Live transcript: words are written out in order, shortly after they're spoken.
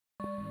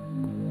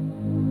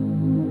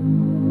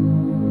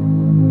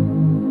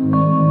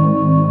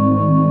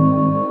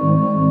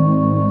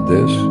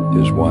This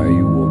is why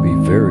you will be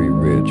very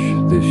rich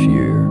this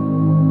year.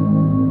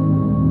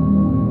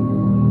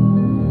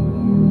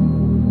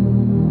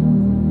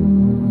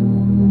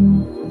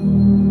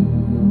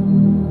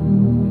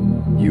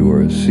 You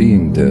are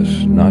seeing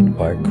this not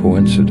by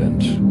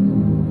coincidence.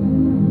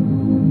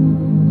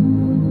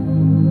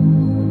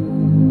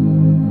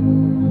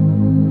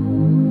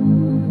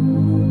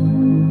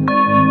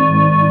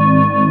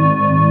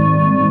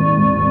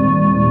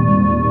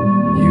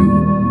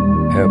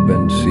 You have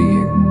been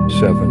seeing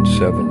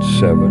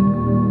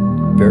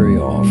 777 very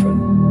often.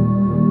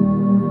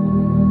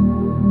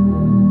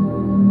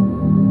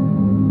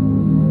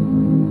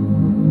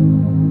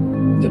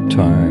 The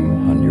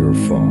time on your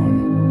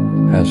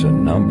phone has a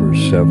number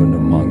 7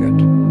 among it.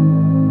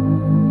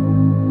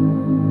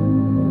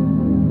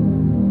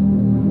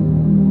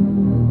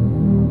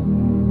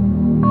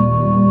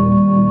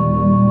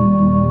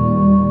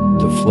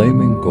 The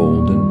flaming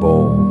golden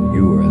ball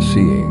you are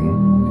seeing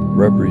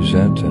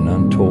represent an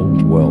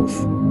untold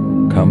wealth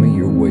coming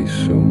your way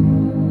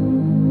soon.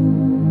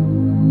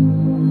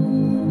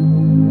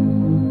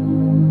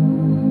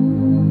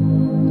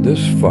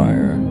 This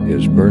fire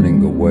is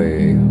burning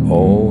away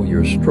all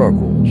your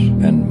struggles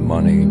and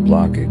money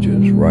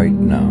blockages right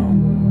now.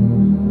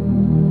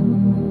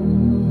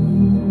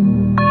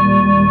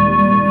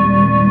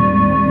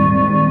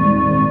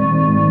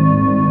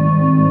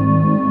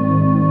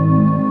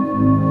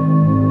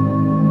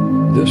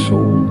 This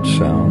old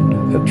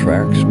sound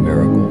attracts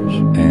miracles,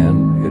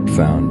 and it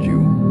found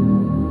you.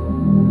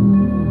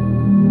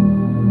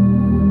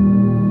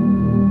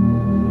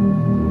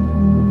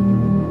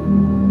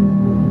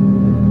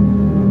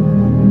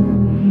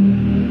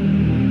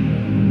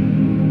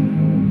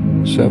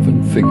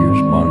 Seven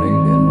figures money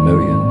in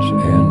millions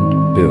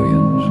and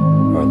billions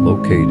are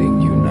locating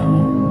you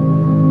now.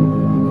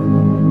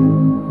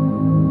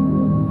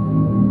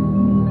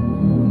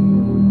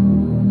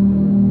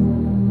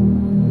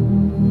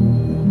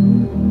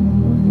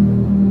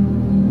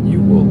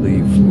 You will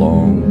leave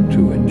long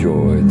to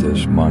enjoy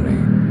this money.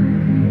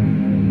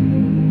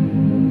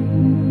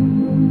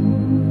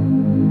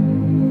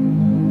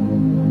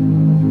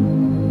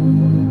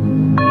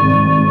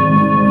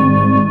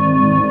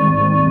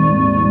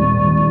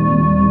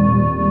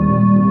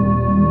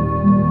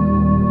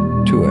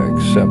 To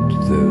accept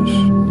this,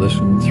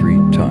 listen 3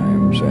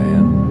 times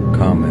and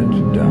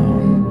comment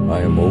down.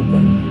 I am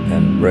open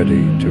and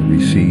ready to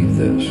receive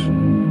this.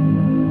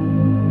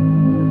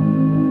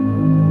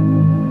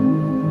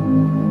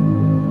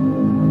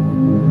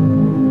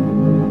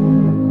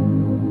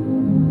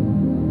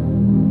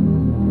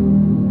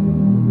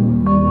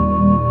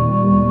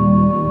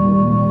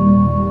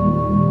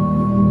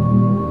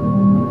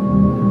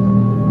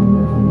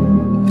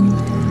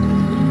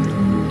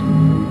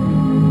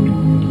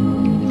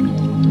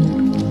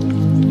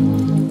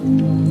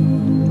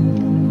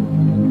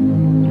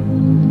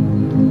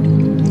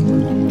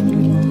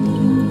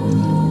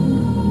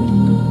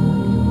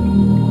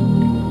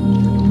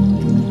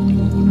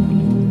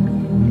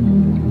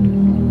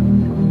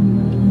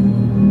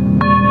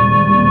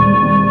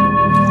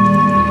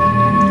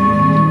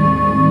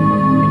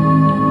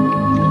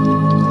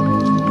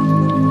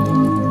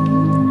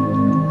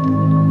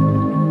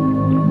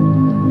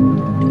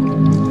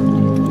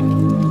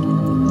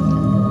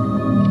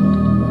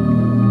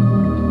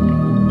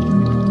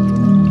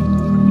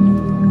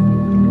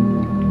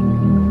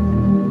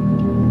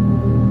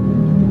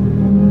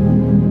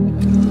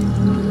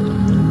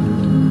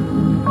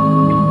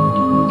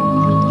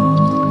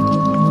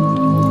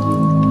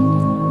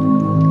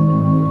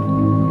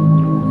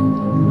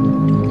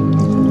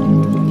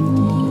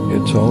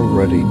 It's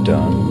already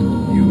done.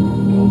 You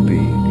will be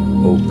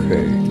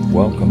okay.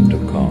 Welcome to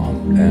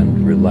Calm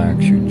and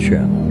Relax You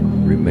channel.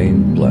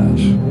 Remain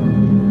blessed.